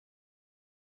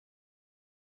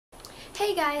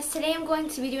Hey guys, today I'm going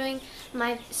to be doing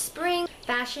my spring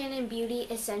fashion and beauty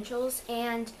essentials,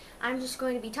 and I'm just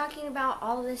going to be talking about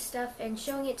all this stuff and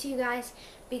showing it to you guys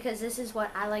because this is what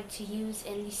I like to use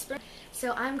in the spring.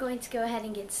 So I'm going to go ahead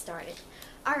and get started.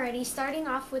 Alrighty, starting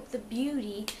off with the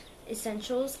beauty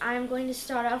essentials, I'm going to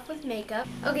start off with makeup.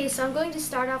 Okay, so I'm going to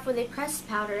start off with a pressed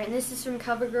powder, and this is from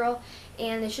Covergirl,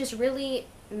 and it's just really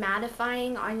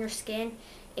mattifying on your skin.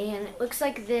 And it looks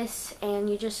like this, and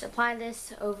you just apply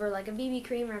this over like a BB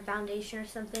cream or a foundation or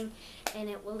something, and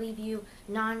it will leave you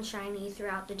non-shiny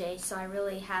throughout the day. So I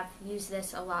really have used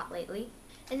this a lot lately.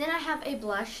 And then I have a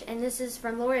blush, and this is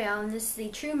from L'Oreal, and this is the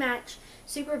True Match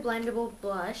Super Blendable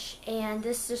Blush, and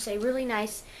this is just a really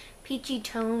nice peachy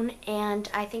tone, and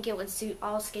I think it would suit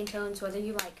all skin tones, whether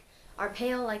you are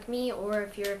pale like me or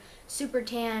if you're super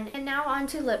tan. And now on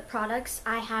to lip products.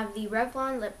 I have the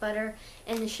Revlon lip butter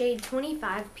in the shade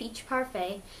 25 Peach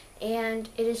Parfait, and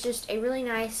it is just a really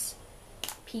nice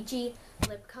peachy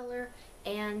lip color,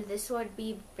 and this would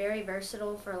be very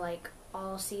versatile for like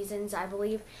all seasons, I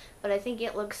believe, but I think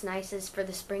it looks nicest for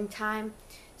the springtime.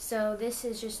 So this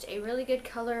is just a really good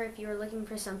color if you're looking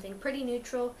for something pretty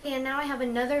neutral. And now I have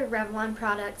another Revlon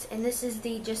product, and this is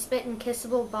the Just Bitten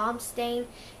Kissable Balm Stain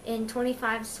in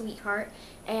 25 Sweetheart.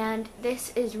 And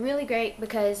this is really great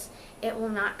because it will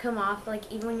not come off.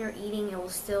 Like, even when you're eating, it will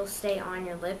still stay on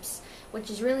your lips, which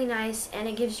is really nice, and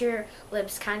it gives your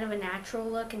lips kind of a natural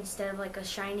look instead of like a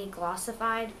shiny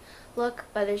glossified look.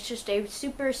 But it's just a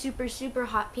super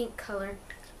hot pink color,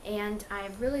 and I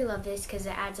really love this because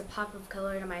it adds a pop of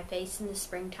color to my face in the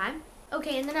springtime.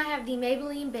 Okay, and then I have the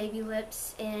Maybelline Baby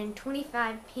Lips in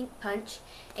 25 Pink Punch,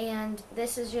 and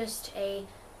this is just a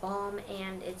balm,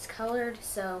 and it's colored,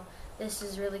 so this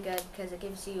is really good because it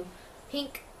gives you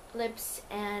pink lips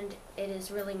and it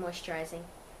is really moisturizing.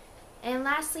 And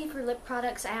lastly, for lip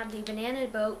products, I have the Banana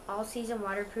Boat All Season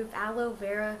Waterproof Aloe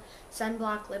Vera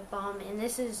Sunblock Lip Balm, and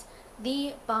this is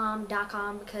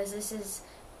thebalm.com because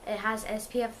it has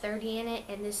SPF 30 in it,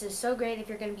 and this is so great if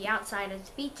you're going to be outside at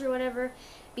the beach or whatever,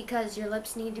 because your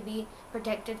lips need to be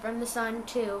protected from the sun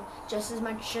too, just as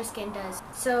much as your skin does.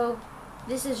 So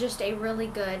this is just a really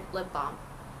good lip balm.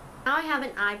 Now I have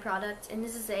an eye product, and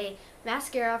this is a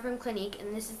mascara from Clinique,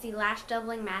 and this is the Lash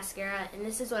Doubling Mascara, and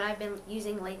this is what I've been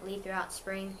using lately throughout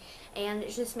spring, and it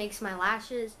just makes my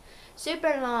lashes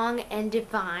super long and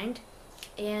defined,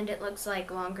 and it looks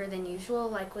like longer than usual,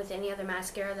 like with any other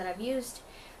mascara that I've used.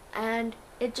 And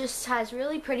it just has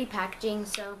really pretty packaging,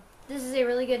 so this is a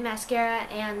really good mascara,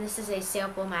 and this is a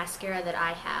sample mascara that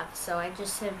I have, so I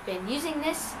just have been using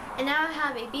this. And now I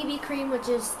have a BB cream, which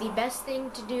is the best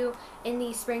thing to do in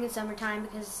the spring and summertime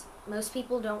because most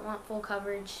people don't want full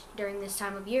coverage during this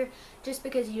time of year just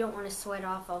because you don't want to sweat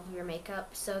off all of your makeup.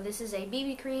 So this is a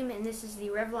BB cream, and this is the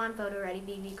Revlon Photoready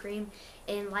BB cream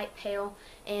in light pale,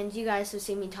 and you guys have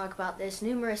seen me talk about this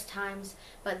numerous times,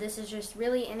 but this is just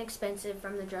really inexpensive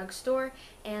from the drugstore,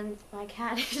 and my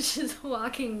cat is just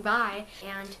walking by,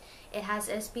 and it has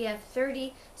SPF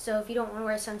 30, so if you don't want to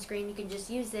wear sunscreen, you can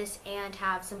just use this and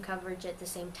have some coverage at the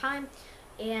same time.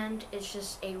 And it's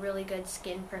just a really good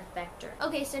skin perfector.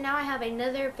 Okay, so now I have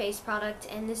another face product,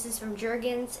 and this is from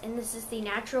Jergens, and this is the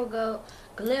Natural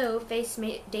Glow Face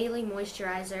Daily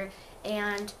Moisturizer,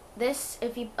 and this,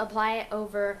 if you apply it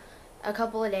over a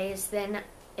couple of days, then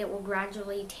it will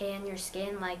gradually tan your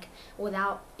skin like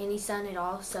without any sun at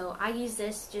all. So I use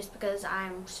this just because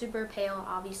I'm super pale,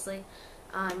 obviously.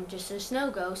 I'm just a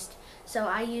snow ghost, so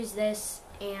I use this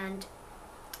and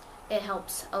it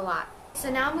helps a lot. So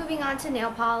now moving on to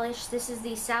nail polish. This is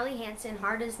the Sally Hansen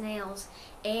Hard as Nails,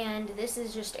 and this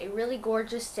is just a really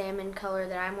gorgeous salmon color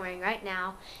that I'm wearing right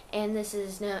now, and this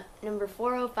is number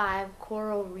 405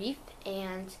 Coral Reef,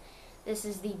 and this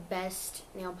is the best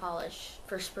nail polish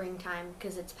for springtime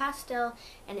because it's pastel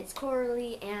and it's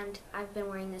corally, and I've been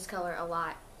wearing this color a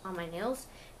lot on my nails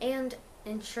and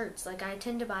in shirts. Like, I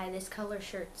tend to buy this color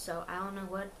shirts, so I don't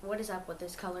know what is up with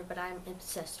this color, but I'm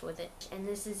obsessed with it. And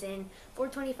this is in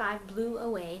 425 Blue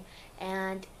Away,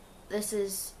 and this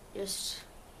is just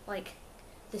like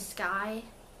the sky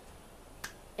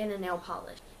in a nail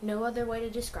polish. No other way to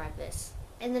describe this.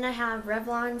 And then I have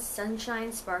Revlon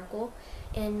Sunshine Sparkle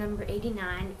in number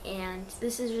 89, and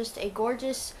this is just a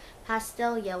gorgeous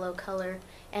pastel yellow color,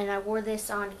 and I wore this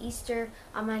on Easter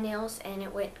on my nails, and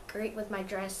it went great with my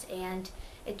dress, and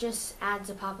it just adds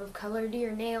a pop of color to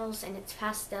your nails, and it's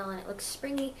pastel and it looks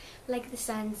springy like the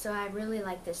sun, so I really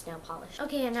like this nail polish.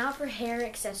 Okay, and now for hair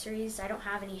accessories. I don't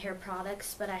have any hair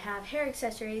products, but I have hair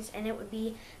accessories, and it would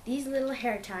be these little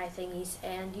hair tie thingies,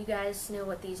 and you guys know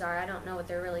what these are. I don't know what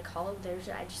they're really called.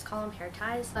 I just call them hair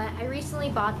ties. But I recently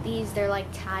bought these. They're like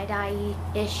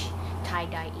tie-dye-ish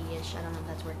tie-dye-ish, I don't know if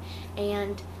that's a word,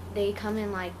 and they come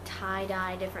in like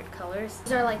tie-dye different colors.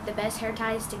 These are like the best hair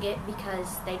ties to get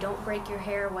because they don't break your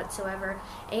hair whatsoever,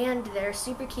 and they're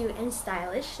super cute and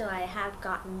stylish, so I have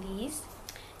gotten these.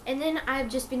 And then I've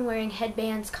just been wearing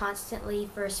headbands constantly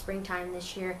for springtime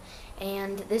this year,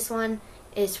 and this one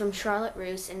is from Charlotte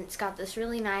Russe, and it's got this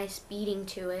really nice beading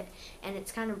to it, and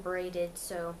it's kind of braided,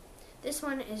 so this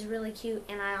one is really cute.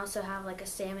 And I also have like a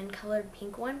salmon colored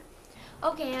pink one.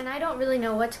 Okay, and I don't really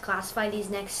know what to classify these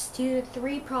next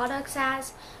 2-3 products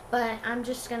as, but I'm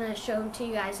just gonna show them to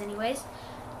you guys anyways.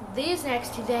 These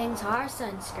next 2 things are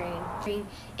sunscreen,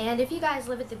 and if you guys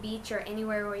live at the beach or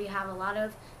anywhere where you have a lot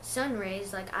of sun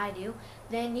rays like I do,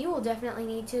 then you will definitely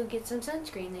need to get some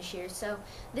sunscreen this year. So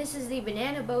this is the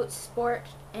Banana Boat Sport,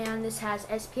 and this has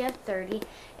SPF 30,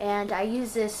 and I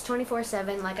use this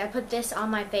 24/7. Like, I put this on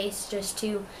my face just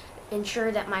to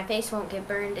ensure that my face won't get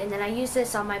burned, and then I use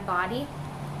this on my body,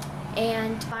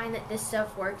 and I find that this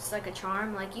stuff works like a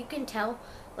charm. Like, you can tell,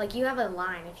 like, you have a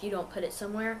line if you don't put it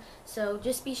somewhere. So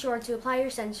just be sure to apply your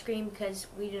sunscreen, because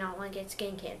we do not want to get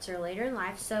skin cancer later in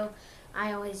life. So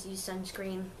I always use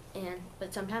sunscreen,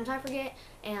 but sometimes I forget,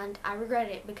 and I regret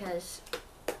it because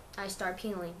I start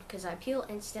peeling, because I peel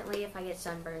instantly if I get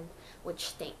sunburned, which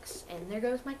stinks. And there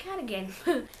goes my cat again.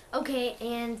 Okay,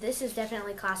 and this is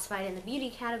definitely classified in the beauty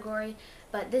category,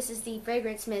 but this is the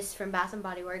Fragrance Mist from Bath &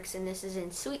 Body Works, and this is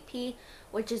in Sweet Pea,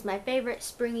 which is my favorite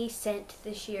springy scent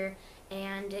this year,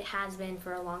 and it has been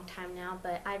for a long time now,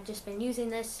 but I've just been using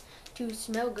this to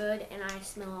smell good, and I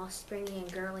smell all springy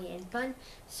and girly and fun,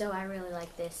 so I really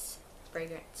like this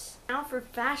fragrance. Now for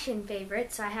fashion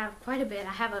favorites, I have quite a bit.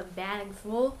 I have a bag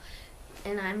full,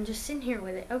 and I'm just sitting here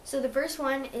with it. Oh, so the first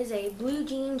one is a blue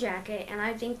jean jacket, and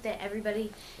I think that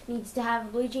everybody needs to have a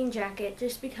blue jean jacket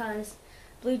just because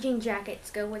blue jean jackets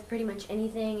go with pretty much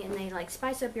anything, and they like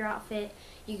spice up your outfit.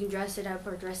 You can dress it up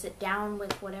or dress it down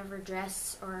with whatever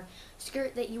dress or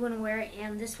skirt that you want to wear.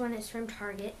 And this one is from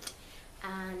Target,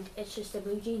 and it's just a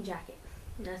blue jean jacket.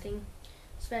 Nothing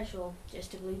special,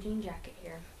 just a blue jean jacket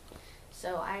here.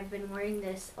 So I've been wearing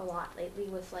this a lot lately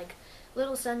with like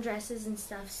little sundresses and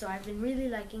stuff, so I've been really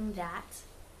liking that.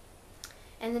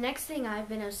 And the next thing I've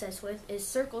been obsessed with is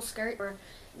circle skirt, or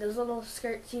those little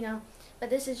skirts, you know. But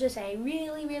this is just a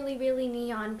really, really, really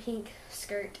neon pink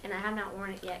skirt, and I have not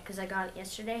worn it yet because I got it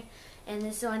yesterday. And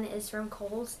this one is from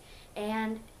Kohl's,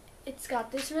 and it's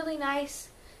got this really nice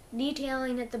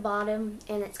detailing at the bottom,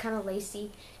 and it's kind of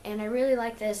lacy, and I really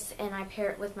like this, and I pair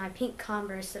it with my pink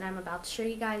Converse that I'm about to show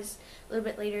you guys a little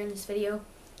bit later in this video.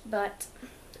 But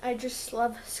I just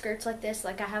love skirts like this.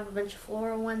 Like, I have a bunch of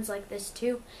floral ones like this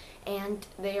too, and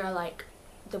they are like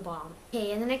the bomb.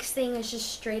 Okay, and the next thing is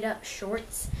just straight up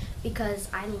shorts, because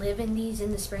I live in these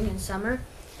in the spring and summer,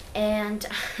 and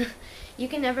you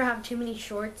can never have too many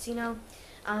shorts, you know.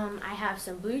 I have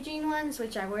some blue jean ones,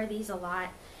 which I wear these a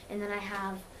lot, and then I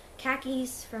have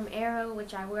khakis from Arrow,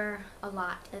 which I wear a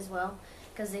lot as well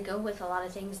because they go with a lot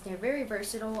of things. They're very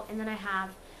versatile. And then I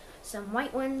have some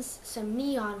white ones, some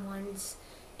neon ones,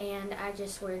 and I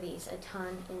just wear these a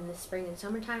ton in the spring and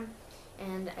summertime.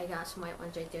 And I got some white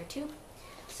ones right there too.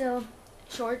 So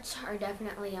shorts are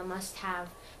definitely a must-have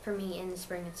for me in the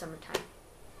spring and summertime.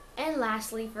 And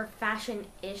lastly, for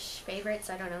fashion-ish favorites,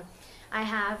 I don't know, I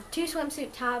have 2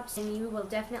 swimsuit tops, and you will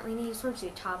definitely need a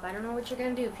swimsuit top. I don't know what you're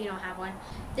going to do if you don't have one.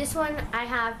 This one I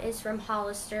have is from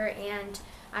Hollister, and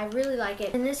I really like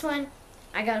it. And this one,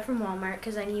 I got it from Walmart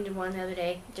because I needed one the other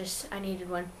day. I needed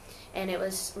one, and it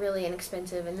was really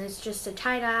inexpensive. And it's just a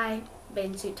tie-dye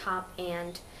bathing suit top,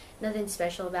 and nothing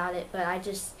special about it, but I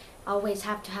just always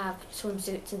have to have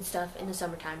swimsuits and stuff in the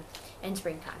summertime and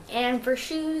springtime. And for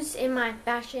shoes in my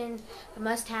fashion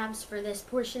must-haves for this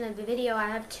portion of the video, I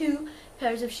have 2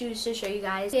 pairs of shoes to show you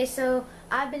guys. Okay, so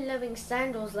I've been loving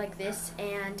sandals like this,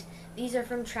 and these are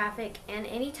from Traffic, and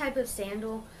any type of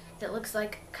sandal that looks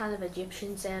like kind of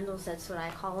Egyptian sandals, that's what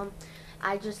I call them.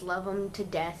 I just love them to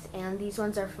death, and these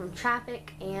ones are from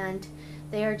Traffic, and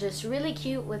they are just really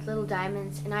cute with little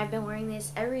diamonds, and I've been wearing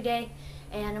this every day,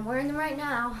 and I'm wearing them right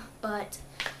now. But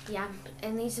yeah,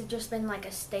 and these have just been like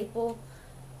a staple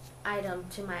item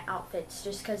to my outfits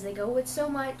just because they go with so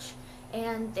much,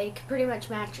 and they can pretty much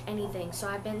match anything. So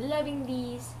I've been loving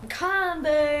these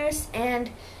Converse, and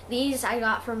these I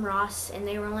got from Ross, and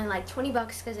they were only like 20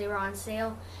 bucks because they were on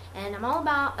sale, and I'm all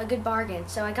about a good bargain.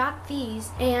 So I got these,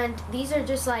 and these are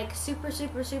just like super,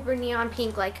 super, super neon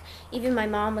pink. Like, even my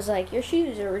mom was like, your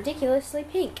shoes are ridiculously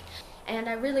pink. And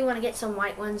I really want to get some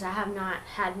white ones. I have not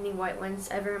had any white ones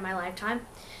ever in my lifetime,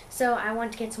 so I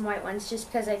want to get some white ones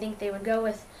just because I think they would go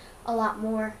with a lot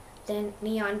more than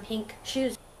neon pink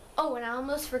shoes. Oh, and I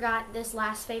almost forgot, this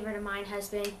last favorite of mine has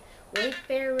been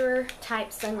Wayfarer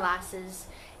type sunglasses.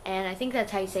 And I think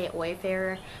that's how you say it,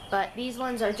 Wayfarer. But these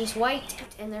ones are just white,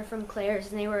 and they're from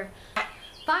Claire's, and they were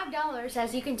 $5,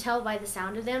 as you can tell by the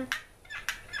sound of them.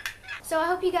 So I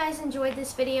hope you guys enjoyed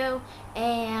this video,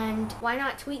 and why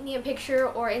not tweet me a picture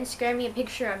or Instagram me a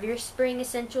picture of your spring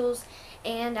essentials,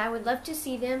 and I would love to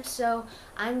see them. So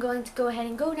I'm going to go ahead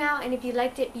and go now, and if you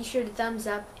liked it, be sure to thumbs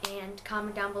up and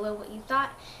comment down below what you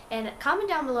thought, and comment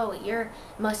down below what your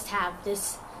must-have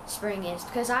this spring is,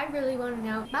 because I really want to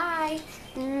know. Bye!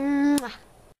 Mwah.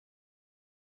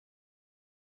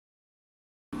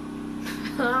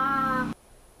 Ah.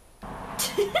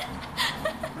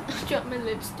 I dropped my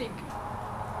lipstick.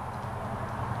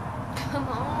 Come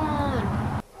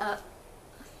on.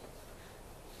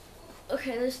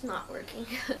 Okay, this is not working.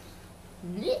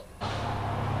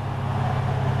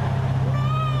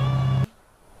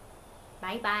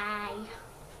 Bye bye.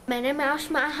 Minnie Mouse,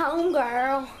 my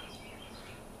homegirl.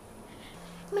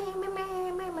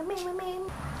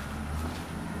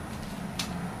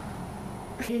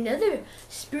 Another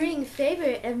spring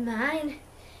favorite of mine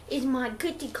is my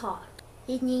kitty cat.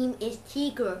 His name is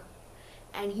Tigger,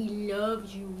 and he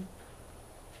loves you.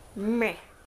 Meh.